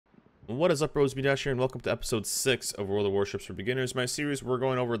What is up, bros? Dash here, and welcome to episode 6 of World of Warships for Beginners. My series, we're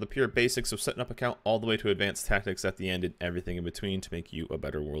going over the pure basics of setting up an account all the way to advanced tactics at the end and everything in between to make you a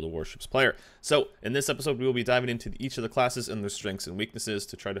better World of Warships player. So, in this episode, we will be diving into each of the classes and their strengths and weaknesses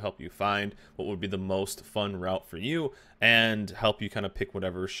to try to help you find what would be the most fun route for you and help you kind of pick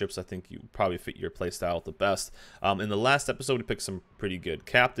whatever ships I think you probably fit your playstyle the best. In the last episode, we picked some pretty good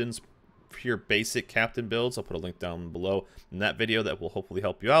captains, pure basic captain builds. I'll put a link down below in that video that will hopefully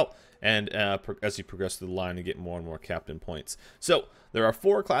help you out and as you progress through the line and get more and more captain points. So there are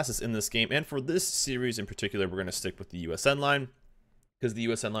 4 classes in this game, and for this series in particular, we're going to stick with the USN line because the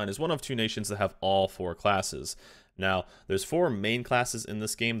USN line is one of 2 nations that have all 4 classes. Now, there's 4 main classes in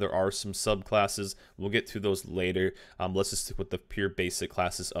this game. There are some subclasses. We'll get to those later. Let's just stick with the pure basic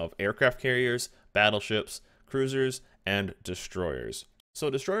classes of aircraft carriers, battleships, cruisers, and destroyers. So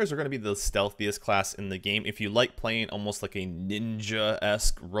destroyers are going to be the stealthiest class in the game. If you like playing almost like a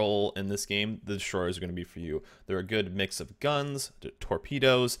ninja-esque role in this game, the destroyers are going to be for you. They're a good mix of guns,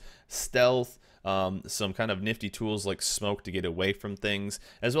 torpedoes, stealth, some kind of nifty tools like smoke to get away from things,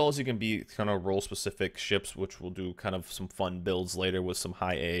 as well as you can be kind of role-specific ships, which will do kind of some fun builds later with some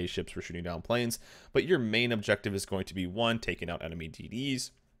high AA ships for shooting down planes. But your main objective is going to be 1, taking out enemy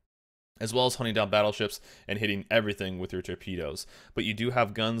DDs, as well as hunting down battleships and hitting everything with your torpedoes. But you do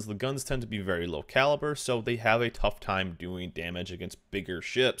have guns. The guns tend to be very low caliber, so they have a tough time doing damage against bigger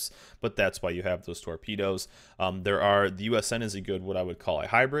ships, but that's why you have those torpedoes. The USN is a good, what I would call a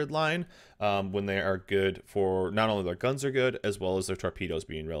hybrid line, when they are good for not only their guns are good, as well as their torpedoes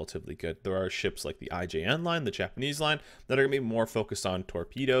being relatively good. There are ships like the IJN line, the Japanese line, that are going to be more focused on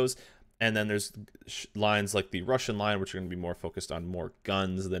torpedoes. And then there's lines like the Russian line, which are going to be more focused on more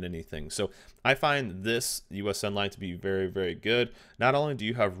guns than anything. So I find this USN line to be very, very good. Not only do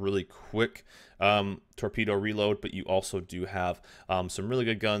you have really quick torpedo reload, but you also do have some really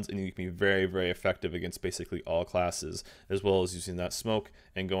good guns, and you can be very, very effective against basically all classes, as well as using that smoke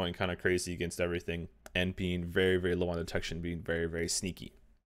and going kind of crazy against everything and being very, very low on detection, being very, very sneaky.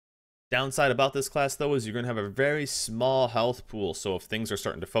 Downside about this class, though, is you're going to have a very small health pool. So if things are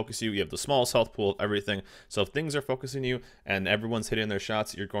starting to focus you, you have the smallest health pool of everything. So if things are focusing you and everyone's hitting their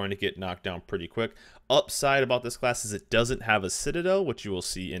shots, you're going to get knocked down pretty quick. Upside about this class is it doesn't have a citadel, which you will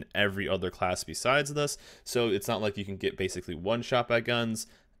see in every other class besides this. So it's not like you can get basically one shot by guns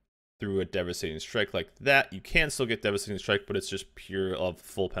through a devastating strike like that. You can still get devastating strike, but it's just pure of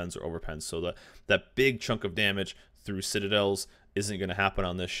full pens or over pens. So that big chunk of damage through citadels isn't going to happen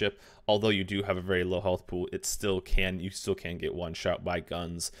on this ship. Although you do have a very low health pool, you still can get one shot by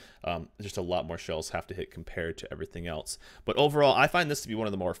guns. Just a lot more shells have to hit compared to everything else. But overall, I find this to be one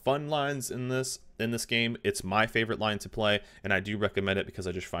of the more fun lines in this game. It's my favorite line to play, and I do recommend it because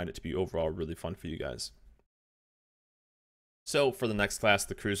I just find it to be overall really fun for you guys. So for the next class,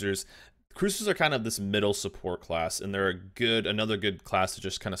 the cruisers. Cruisers are kind of this middle support class, and they're another good class to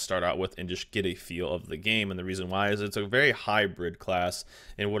just kind of start out with and just get a feel of the game. And the reason why is it's a very hybrid class,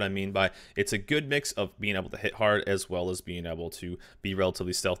 and what I mean by it's a good mix of being able to hit hard as well as being able to be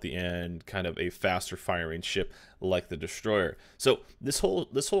relatively stealthy and kind of a faster firing ship like the destroyer. So this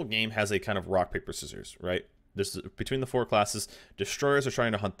whole game has a kind of rock paper scissors, right? Between the 4 classes, destroyers are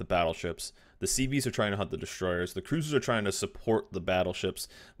trying to hunt the battleships, the CVs are trying to hunt the destroyers, the cruisers are trying to support the battleships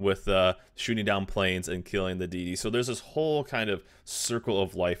with shooting down planes and killing the DD. So there's this whole kind of circle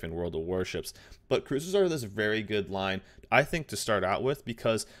of life in World of Warships. But cruisers are this very good line, I think, to start out with,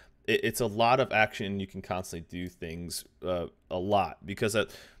 because it's a lot of action. You can constantly do things a lot because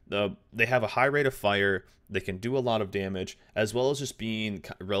they have a high rate of fire. They can do a lot of damage, as well as just being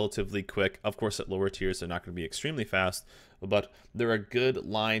relatively quick. Of course, at lower tiers, they're not going to be extremely fast, but they're a good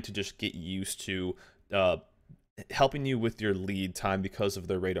line to just get used to helping you with your lead time because of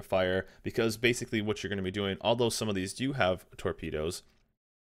their rate of fire. Because basically what you're going to be doing, although some of these do have torpedoes,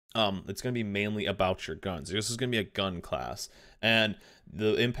 it's going to be mainly about your guns. This is going to be a gun class, and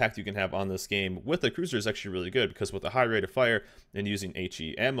the impact you can have on this game with the cruiser is actually really good, because with a high rate of fire and using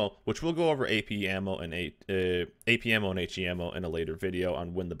HE ammo, which we'll go over AP ammo and HE ammo in a later video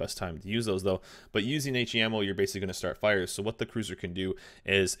on when the best time to use those, though. But using HE ammo, you're basically going to start fires. So what the cruiser can do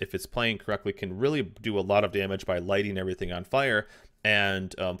is, if it's playing correctly, can really do a lot of damage by lighting everything on fire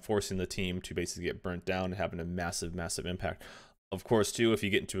and forcing the team to basically get burnt down and having a massive, massive impact. Of course, too, if you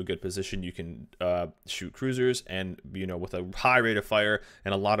get into a good position, you can shoot cruisers, and with a high rate of fire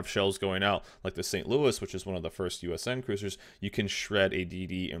and a lot of shells going out, like the St. Louis, which is one of the first USN cruisers, you can shred a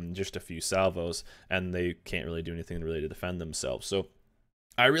DD in just a few salvos, and they can't really do anything really to defend themselves. So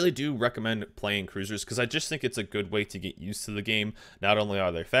I really do recommend playing cruisers because I just think it's a good way to get used to the game. Not only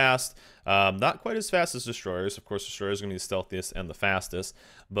are they fast, not quite as fast as destroyers. Of course, destroyers are going to be the stealthiest and the fastest,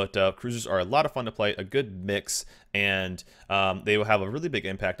 but cruisers are a lot of fun to play, a good mix, and they will have a really big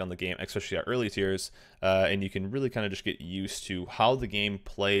impact on the game, especially at early tiers. And you can really kind of just get used to how the game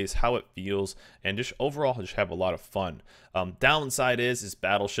plays, how it feels, and just overall just have a lot of fun. Downside is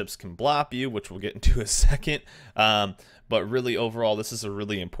battleships can blop you, which we'll get into in a second. But really, overall, this is a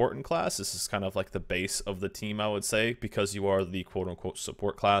really important class. This is kind of like the base of the team, I would say, because you are the quote-unquote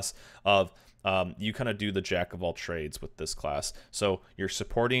support class of you kind of do the jack of all trades with this class. So you're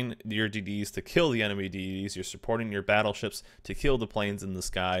supporting your DDs to kill the enemy DDs. You're supporting your battleships to kill the planes in the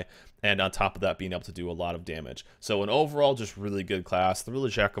sky. And on top of that, being able to do a lot of damage. So an overall, just really good class, the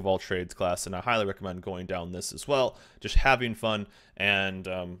really jack of all trades class. And I highly recommend going down this as well. Just having fun and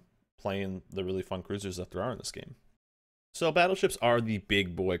playing the really fun cruisers that there are in this game. So battleships are the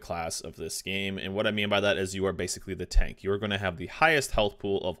big boy class of this game, and what I mean by that is you are basically the tank. You are going to have the highest health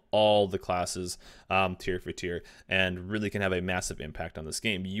pool of all the classes tier for tier, and really can have a massive impact on this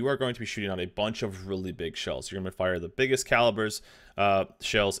game. You are going to be shooting out a bunch of really big shells. You're going to fire the biggest calibers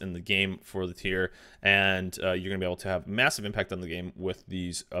shells in the game for the tier, and you're going to be able to have massive impact on the game with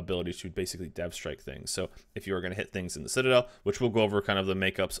these abilities to basically dev strike things. So if you are going to hit things in the Citadel, which we'll go over kind of the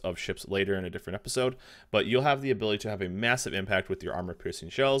makeups of ships later in a different episode, but you'll have the ability to have a massive impact with your armor piercing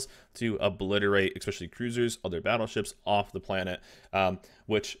shells to obliterate especially cruisers, other battleships off the planet,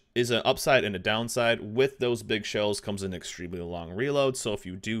 which is an upside and a downside. With those big shells comes an extremely long reload, so if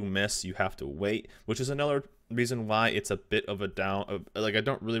you do miss, you have to wait, which is another reason why it's a bit of a down, like I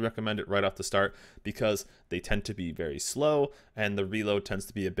don't really recommend it right off the start because they tend to be very slow and the reload tends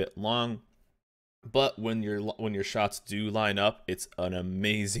to be a bit long. But when your shots do line up, it's an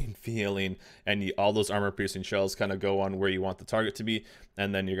amazing feeling, and all those armor piercing shells kind of go on where you want the target to be,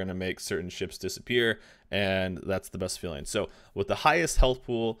 and then you're going to make certain ships disappear, and that's the best feeling. So with the highest health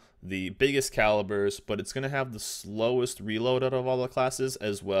pool, the biggest calibers, but it's going to have the slowest reload out of all the classes,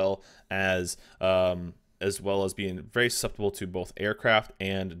 as well as being very susceptible to both aircraft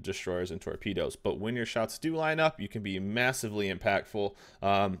and destroyers and torpedoes. But when your shots do line up, you can be massively impactful,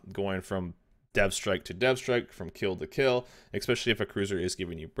 going from dev strike to dev strike, from kill to kill. Especially if a cruiser is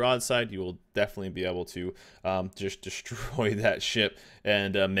giving you broadside, you will definitely be able to just destroy that ship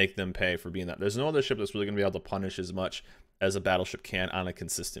and make them pay for being that. There's no other ship that's really going to be able to punish as much as a battleship can on a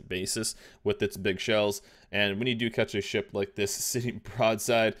consistent basis with its big shells. And when you do catch a ship like this sitting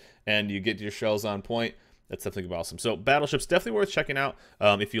broadside and you get your shells on point, that's definitely awesome. So battleships definitely worth checking out.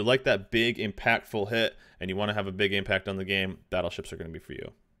 If you like that big impactful hit and you want to have a big impact on the game, battleships are going to be for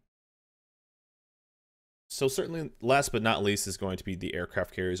you. So certainly, last but not least, is going to be the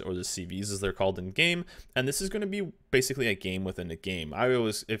aircraft carriers, or the CVs as they're called in game, and this is going to be basically a game within a game. I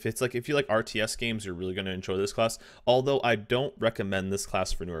always, if you like RTS games, you're really going to enjoy this class. Although I don't recommend this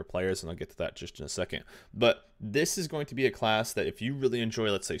class for newer players, and I'll get to that just in a second. But this is going to be a class that if you really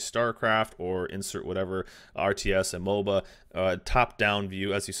enjoy, let's say StarCraft or insert whatever RTS and MOBA, top-down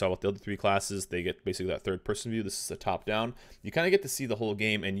view, as you saw with the other three classes, they get basically that third-person view. This is a top-down. You kind of get to see the whole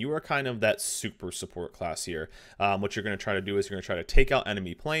game, and you are kind of that super support class here. What you're going to try to do is you're going to try to take out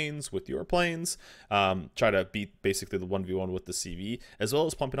enemy planes with your planes, try to beat basically the 1v1 with the CV, as well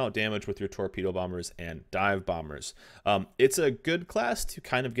as pumping out damage with your torpedo bombers and dive bombers. It's a good class to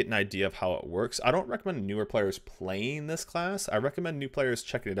kind of get an idea of how it works. I don't recommend newer players playing this class. I recommend new players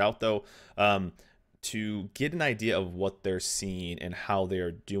checking it out, though, to get an idea of what they're seeing and how they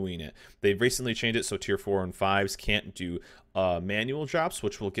are doing it. They've recently changed it so tier 4 and 5s can't do manual drops,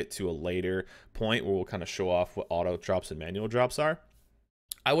 which we'll get to a later point where we'll kind of show off what auto drops and manual drops are.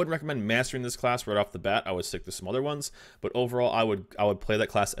 I would recommend mastering this class right off the bat. I would stick to some other ones, but overall I would play that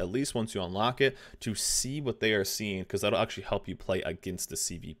class at least once you unlock it to see what they are seeing, because that'll actually help you play against the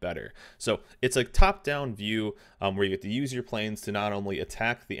CV better. So it's a top-down view where you get to use your planes to not only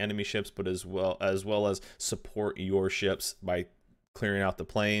attack the enemy ships, but as well as support your ships by clearing out the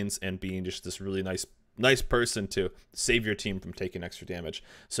planes and being just this really nice person to save your team from taking extra damage.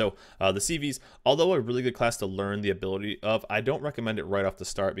 So the CVs, although a really good class to learn the ability of, I don't recommend it right off the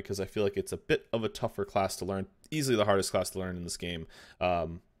start because I feel like it's a bit of a tougher class to learn, easily the hardest class to learn in this game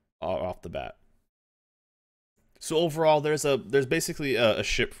off the bat. So overall, there's basically a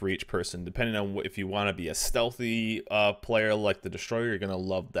ship for each person, depending on if you want to be a stealthy player like the destroyer, you're gonna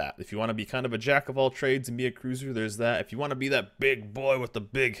love that. If you want to be kind of a jack of all trades and be a cruiser, there's that. If you want to be that big boy with the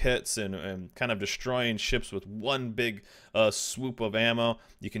big hits and kind of destroying ships with one big swoop of ammo,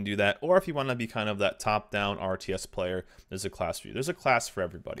 you can do that. Or if you want to be kind of that top-down RTS player, there's a class for you. There's a class for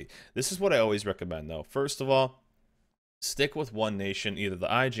everybody. This is what I always recommend, though. First of all, stick with one nation, either the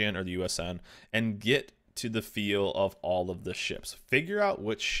IGN or the USN, and get to the feel of all of the ships. Figure out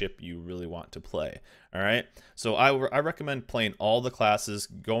which ship you really want to play. All right, so I recommend playing all the classes,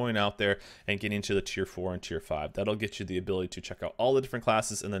 going out there and getting to the tier 4 and tier 5. That'll get you the ability to check out all the different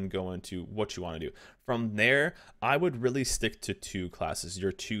classes and then go into what you want to do. From there, I would really stick to 2 classes,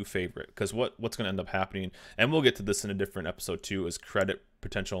 your 2 favorite, because what's going to end up happening, and we'll get to this in a different episode too, is credit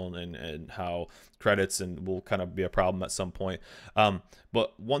potential and how credits and will kind of be a problem at some point.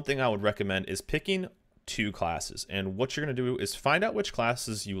 But one thing I would recommend is picking 2 classes, and what you're going to do is find out which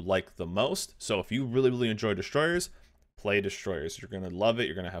classes you like the most. So if you really enjoy destroyers, play destroyers. You're going to love it,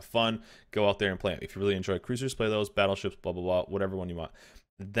 you're going to have fun, go out there and play it. If you really enjoy cruisers, play those, battleships, blah blah blah, whatever one you want.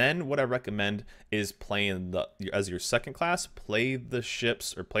 Then what I recommend is playing as your second class, play the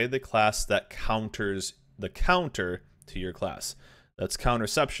ships or play the class that counters the counter to your class. That's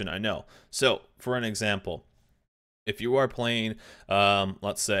counterception, I know. So for an example, if you are playing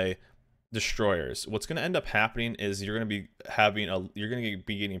let's say destroyers, what's going to end up happening is you're going to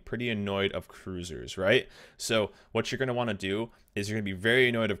be getting pretty annoyed of cruisers, right? So what you're going to want to do is you're going to be very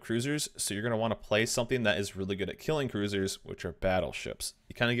annoyed of cruisers, so you're going to want to play something that is really good at killing cruisers, which are battleships.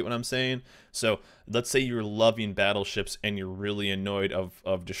 You kind of get what I'm saying? So let's say you're loving battleships and you're really annoyed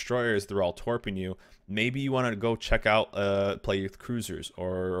of destroyers, they're all torping you. Maybe you want to go check out play with cruisers,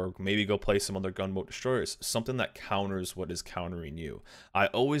 or maybe go play some other gunboat destroyers, something that counters what is countering you. I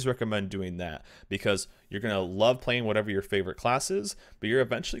always recommend doing that, because you're going to love playing whatever your favorite class is, but you're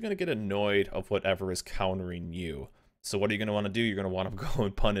eventually going to get annoyed of whatever is countering you. So what are you going to want to do? You're going to want to go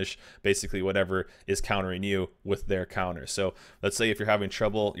and punish basically whatever is countering you with their counter. So let's say if you're having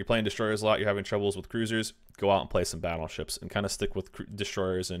trouble, you're playing destroyers a lot, you're having troubles with cruisers, go out and play some battleships and kind of stick with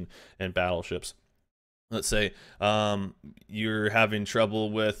destroyers and battleships. Let's say you're having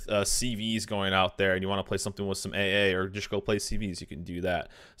trouble with CVs going out there and you want to play something with some AA, or just go play CVs, you can do that.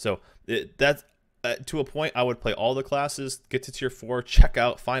 So that's to a point, I would play all the classes, get to tier 4, check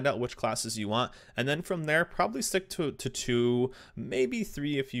out, find out which classes you want, and then from there, probably stick to 2, maybe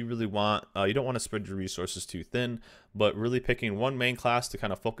 3 if you really want. You don't want to spread your resources too thin, but really picking one main class to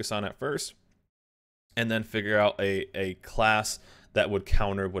kind of focus on at first, and then figure out a class that would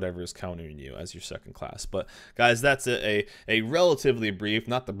counter whatever is countering you as your second class. But guys, that's a relatively brief,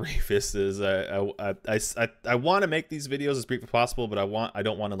 not the briefest, is I want to make these videos as brief as possible, but I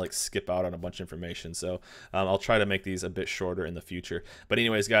don't want to like skip out on a bunch of information. So I'll try to make these a bit shorter in the future. But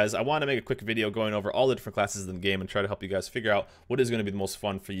anyways, guys, I want to make a quick video going over all the different classes in the game and try to help you guys figure out what is going to be the most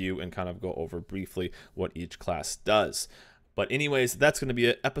fun for you and kind of go over briefly what each class does. But anyways, that's going to be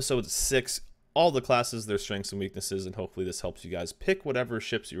it. Episode 6. All the classes, their strengths and weaknesses, and hopefully this helps you guys pick whatever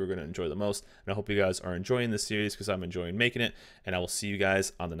ships you are going to enjoy the most. And I hope you guys are enjoying this series, because I'm enjoying making it, and I will see you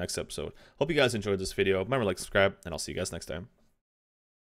guys on the next episode. Hope you guys enjoyed this video. Remember to like, subscribe, and I'll see you guys next time.